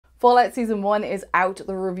Fallout Season 1 is out,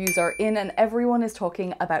 the reviews are in, and everyone is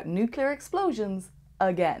talking about nuclear explosions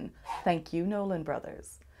again. Thank you, Nolan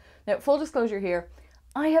Brothers. Now, full disclosure here,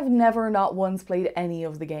 I have never not once played any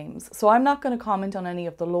of the games, so I'm not going to comment on any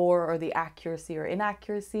of the lore or the accuracy or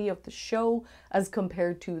inaccuracy of the show as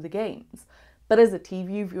compared to the games. But as a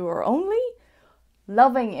TV viewer only,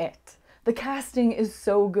 loving it. The casting is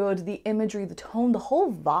so good, the imagery, the tone, the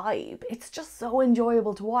whole vibe. It's just so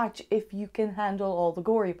enjoyable to watch if you can handle all the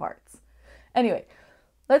gory parts. Anyway,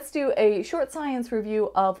 let's do a short science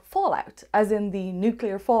review of Fallout, as in the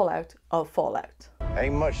nuclear fallout of Fallout.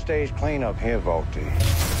 Ain't much stage cleanup here, Volty.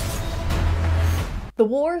 The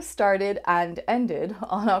war started and ended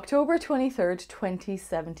on October 23rd,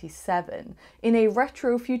 2077, in a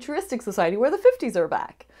retro-futuristic society where the 50s are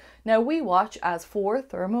back. Now we watch as 4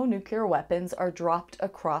 thermonuclear weapons are dropped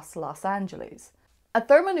across Los Angeles. A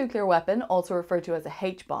thermonuclear weapon, also referred to as a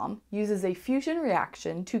H-bomb, uses a fusion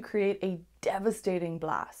reaction to create a devastating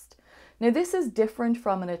blast. Now this is different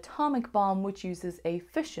from an atomic bomb, which uses a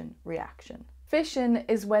fission reaction. Fission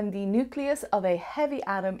is when the nucleus of a heavy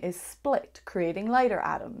atom is split, creating lighter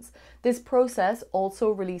atoms. This process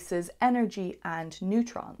also releases energy and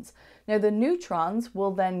neutrons. Now the neutrons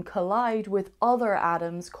will then collide with other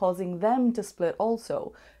atoms, causing them to split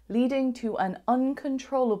also, leading to an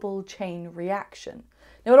uncontrollable chain reaction.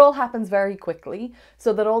 Now it all happens very quickly,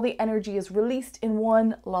 so that all the energy is released in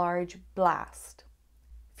one large blast.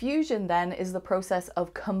 Fusion then is the process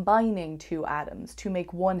of combining 2 atoms to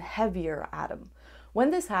make one heavier atom. When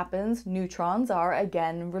this happens, neutrons are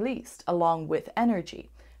again released along with energy.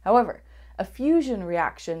 However, a fusion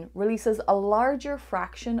reaction releases a larger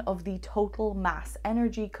fraction of the total mass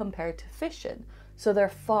energy compared to fission, so they're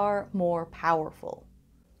far more powerful.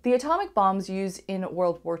 The atomic bombs used in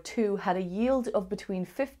World War II had a yield of between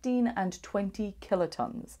 15 and 20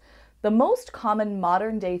 kilotons. The most common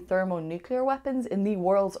modern-day thermonuclear weapons in the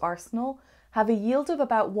world's arsenal have a yield of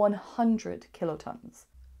about 100 kilotons.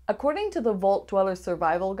 According to the Vault Dweller's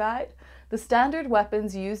Survival Guide, the standard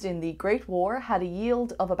weapons used in the Great War had a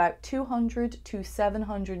yield of about 200 to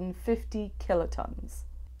 750 kilotons.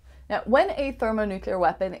 Now, when a thermonuclear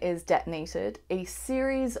weapon is detonated, a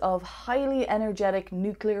series of highly energetic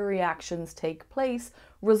nuclear reactions take place,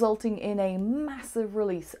 resulting in a massive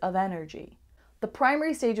release of energy. The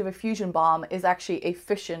primary stage of a fusion bomb is actually a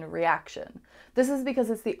fission reaction. This is because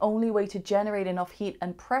it's the only way to generate enough heat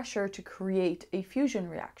and pressure to create a fusion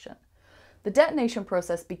reaction. The detonation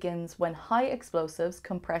process begins when high explosives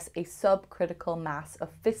compress a subcritical mass of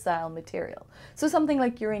fissile material, so something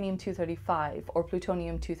like uranium-235 or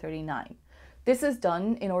plutonium-239. This is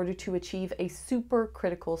done in order to achieve a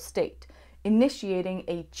supercritical state, initiating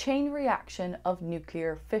a chain reaction of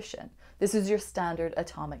nuclear fission. This is your standard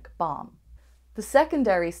atomic bomb. The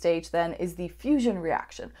secondary stage then is the fusion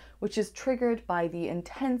reaction, which is triggered by the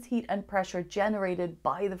intense heat and pressure generated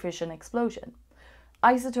by the fission explosion.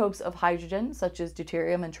 Isotopes of hydrogen, such as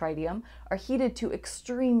deuterium and tritium, are heated to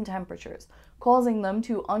extreme temperatures, causing them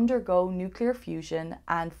to undergo nuclear fusion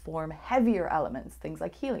and form heavier elements, things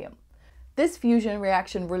like helium. This fusion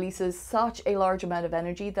reaction releases such a large amount of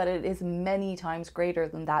energy that it is many times greater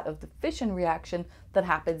than that of the fission reaction that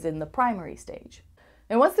happens in the primary stage.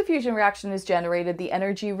 And once the fusion reaction is generated, the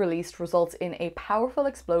energy released results in a powerful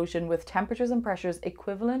explosion with temperatures and pressures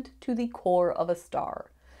equivalent to the core of a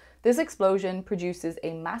star. This explosion produces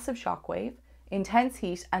a massive shockwave, intense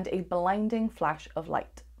heat, and a blinding flash of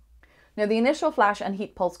light. Now, the initial flash and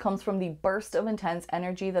heat pulse comes from the burst of intense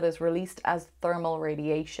energy that is released as thermal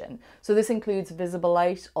radiation. So this includes visible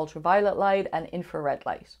light, ultraviolet light, and infrared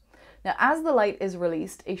light. Now, as the light is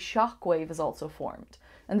released, a shockwave is also formed.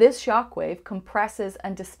 And this shockwave compresses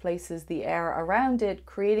and displaces the air around it,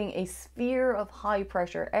 creating a sphere of high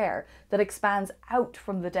pressure air that expands out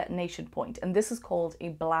from the detonation point, and this is called a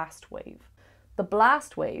blast wave. The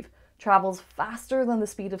blast wave travels faster than the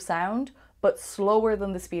speed of sound, but slower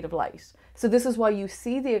than the speed of light. So this is why you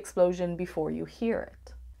see the explosion before you hear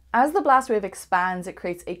it. As the blast wave expands, it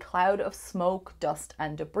creates a cloud of smoke, dust,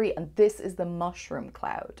 and debris, and this is the mushroom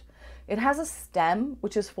cloud. It has a stem,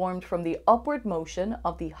 which is formed from the upward motion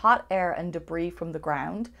of the hot air and debris from the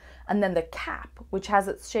ground, and then the cap, which has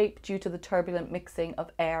its shape due to the turbulent mixing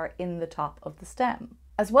of air in the top of the stem.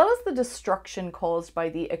 As well as the destruction caused by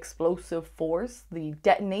the explosive force, the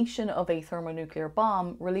detonation of a thermonuclear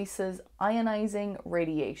bomb releases ionizing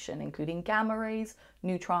radiation, including gamma rays,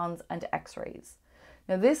 neutrons, and X-rays.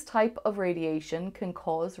 Now, this type of radiation can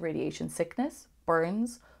cause radiation sickness,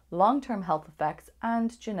 burns, long-term health effects,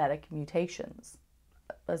 and genetic mutations,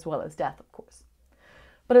 as well as death, of course.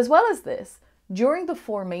 But as well as this, during the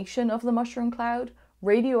formation of the mushroom cloud,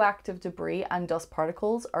 Radioactive debris and dust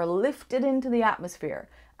particles are lifted into the atmosphere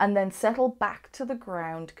and then settle back to the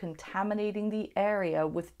ground, contaminating the area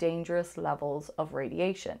with dangerous levels of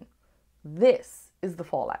radiation. This is the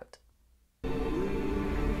fallout.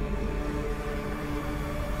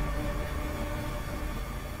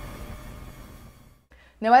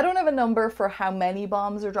 Now, I don't have a number for how many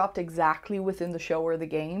bombs are dropped exactly within the show or the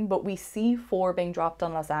game, but we see 4 being dropped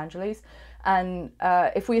on Los Angeles. And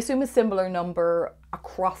if we assume a similar number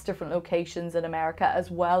across different locations in America,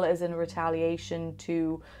 as well as in retaliation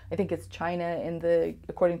to, I think it's China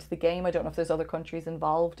according to the game. I don't know if there's other countries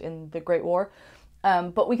involved in the Great War.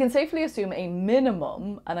 But we can safely assume a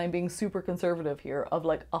minimum, and I'm being super conservative here, of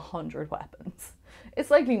like 100 weapons.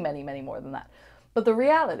 It's likely many, many more than that. But the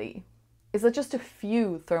reality is that just a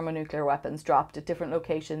few thermonuclear weapons dropped at different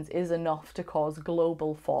locations is enough to cause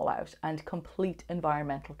global fallout and complete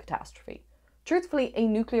environmental catastrophe. Truthfully, a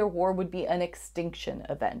nuclear war would be an extinction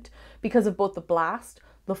event because of both the blast,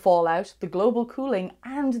 the fallout, the global cooling,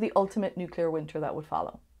 and the ultimate nuclear winter that would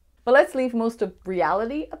follow. But let's leave most of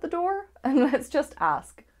reality at the door and let's just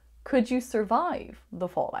ask, could you survive the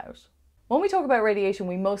fallout? When we talk about radiation,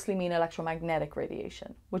 we mostly mean electromagnetic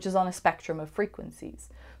radiation, which is on a spectrum of frequencies.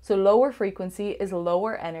 So lower frequency is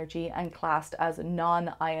lower energy and classed as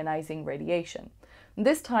non-ionizing radiation.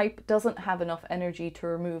 This type doesn't have enough energy to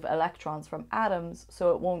remove electrons from atoms,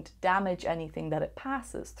 so it won't damage anything that it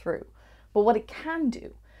passes through. But what it can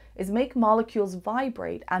do is make molecules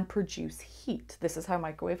vibrate and produce heat. This is how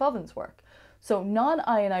microwave ovens work. So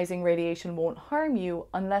non-ionizing radiation won't harm you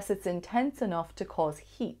unless it's intense enough to cause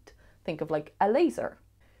heat. Think of like a laser.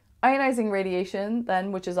 Ionizing radiation,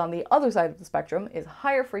 then, which is on the other side of the spectrum, is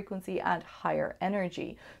higher frequency and higher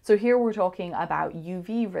energy. So here we're talking about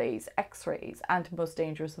UV rays, X-rays, and most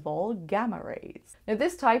dangerous of all, gamma rays. Now,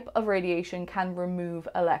 this type of radiation can remove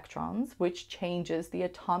electrons, which changes the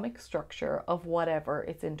atomic structure of whatever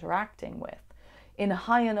it's interacting with. In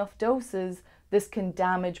high enough doses, this can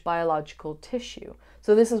damage biological tissue.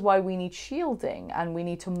 So this is why we need shielding and we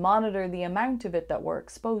need to monitor the amount of it that we're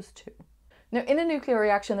exposed to. Now, in a nuclear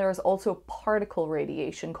reaction, there is also particle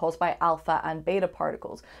radiation caused by alpha and beta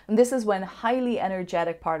particles. And this is when highly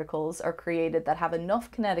energetic particles are created that have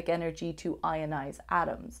enough kinetic energy to ionize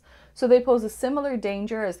atoms. So they pose a similar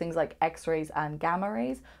danger as things like X-rays and gamma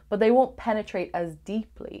rays, but they won't penetrate as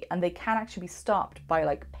deeply and they can actually be stopped by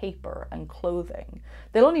like paper and clothing.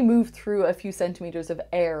 They'll only move through a few centimeters of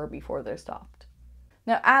air before they're stopped.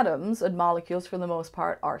 Now, atoms and molecules for the most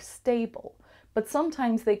part are stable, but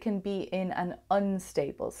sometimes they can be in an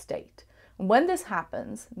unstable state. When this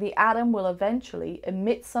happens, the atom will eventually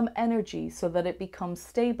emit some energy so that it becomes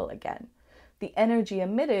stable again. The energy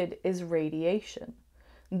emitted is radiation.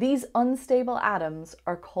 These unstable atoms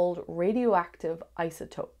are called radioactive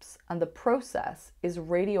isotopes, and the process is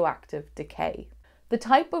radioactive decay. The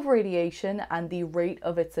type of radiation and the rate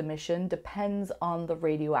of its emission depends on the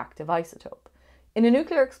radioactive isotope. In a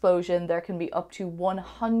nuclear explosion, there can be up to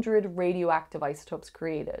 100 radioactive isotopes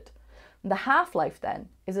created. The half-life, then,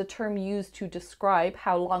 is a term used to describe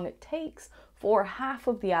how long it takes for half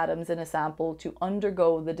of the atoms in a sample to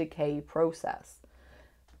undergo the decay process.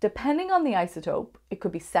 Depending on the isotope, it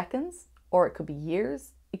could be seconds, or it could be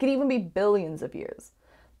years. It could even be billions of years.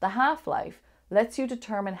 The half-life lets you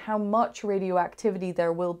determine how much radioactivity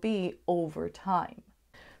there will be over time.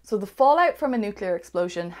 So the fallout from a nuclear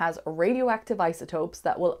explosion has radioactive isotopes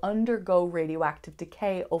that will undergo radioactive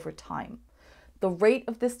decay over time. The rate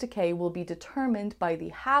of this decay will be determined by the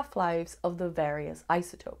half-lives of the various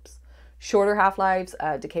isotopes. Shorter half-lives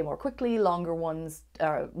decay more quickly, longer ones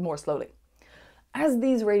more slowly. As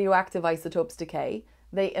these radioactive isotopes decay,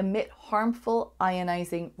 they emit harmful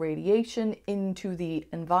ionizing radiation into the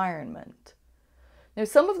environment. Now,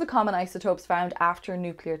 some of the common isotopes found after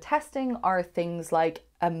nuclear testing are things like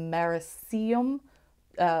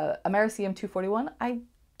americium-241. I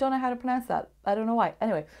don't know how to pronounce that. I don't know why.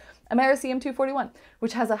 Anyway, americium-241,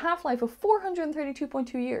 which has a half-life of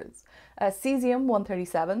 432.2 years.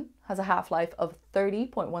 Cesium-137 has a half-life of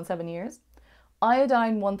 30.17 years.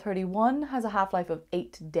 Iodine-131 has a half-life of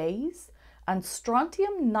 8 days. And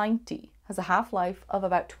strontium-90 has a half-life of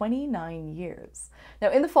about 29 years.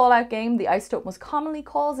 Now, in the Fallout game, the isotope most commonly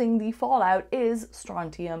causing the fallout is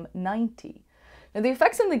strontium-90. Now, the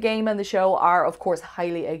effects in the game and the show are, of course,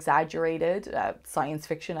 highly exaggerated, science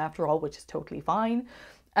fiction after all, which is totally fine.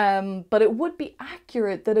 But it would be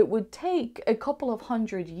accurate that it would take a couple of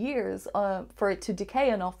hundred years for it to decay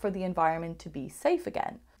enough for the environment to be safe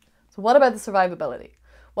again. So what about the survivability?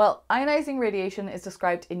 Well, ionizing radiation is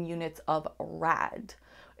described in units of rad.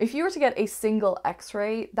 If you were to get a single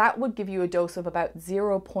X-ray, that would give you a dose of about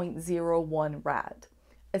 0.01 rad.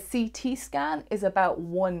 A CT scan is about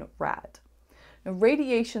 1 rad. Now,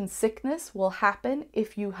 radiation sickness will happen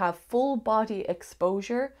if you have full body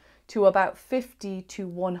exposure to about 50 to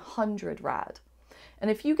 100 rad. And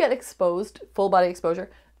if you get exposed, full body exposure,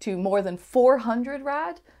 to more than 400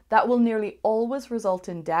 rad, that will nearly always result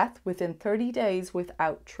in death within 30 days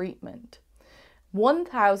without treatment.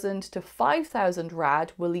 1,000 to 5,000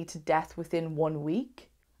 rad will lead to death within 1 week,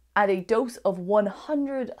 and a dose of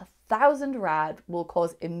 100,000 rad will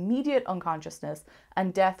cause immediate unconsciousness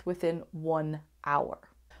and death within 1 hour.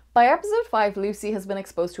 By episode 5, Lucy has been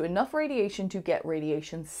exposed to enough radiation to get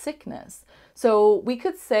radiation sickness. So we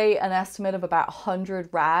could say an estimate of about 100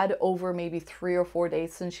 rad over maybe 3 or 4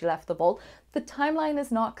 days since she left the vault. The timeline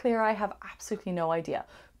is not clear, I have absolutely no idea.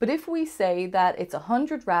 But if we say that it's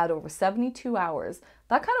 100 rad over 72 hours,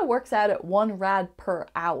 that kind of works out at 1 rad per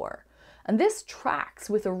hour. And this tracks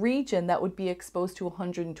with a region that would be exposed to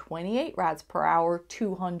 128 rads per hour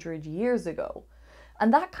 200 years ago.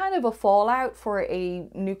 And that kind of a fallout for a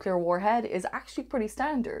nuclear warhead is actually pretty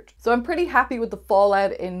standard. So I'm pretty happy with the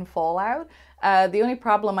fallout in Fallout. The only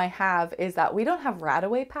problem I have is that we don't have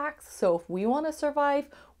radaway packs, so if we want to survive,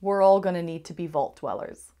 we're all going to need to be vault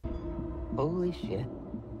dwellers. Holy shit,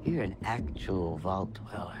 you're an actual vault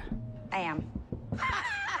dweller. I am.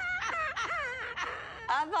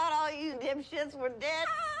 I thought all you dipshits were dead.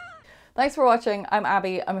 Thanks for watching. I'm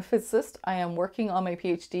Abby. I'm a physicist. I am working on my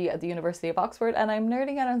PhD at the University of Oxford, and I'm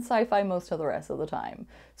nerding out on sci-fi most of the rest of the time.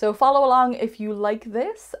 So follow along if you like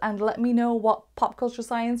this, and let me know what pop culture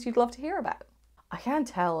science you'd love to hear about. I can't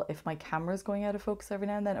tell if my camera's going out of focus every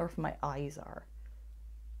now and then or if my eyes are.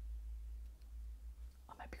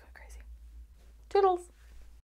 I might be going crazy. Toodles!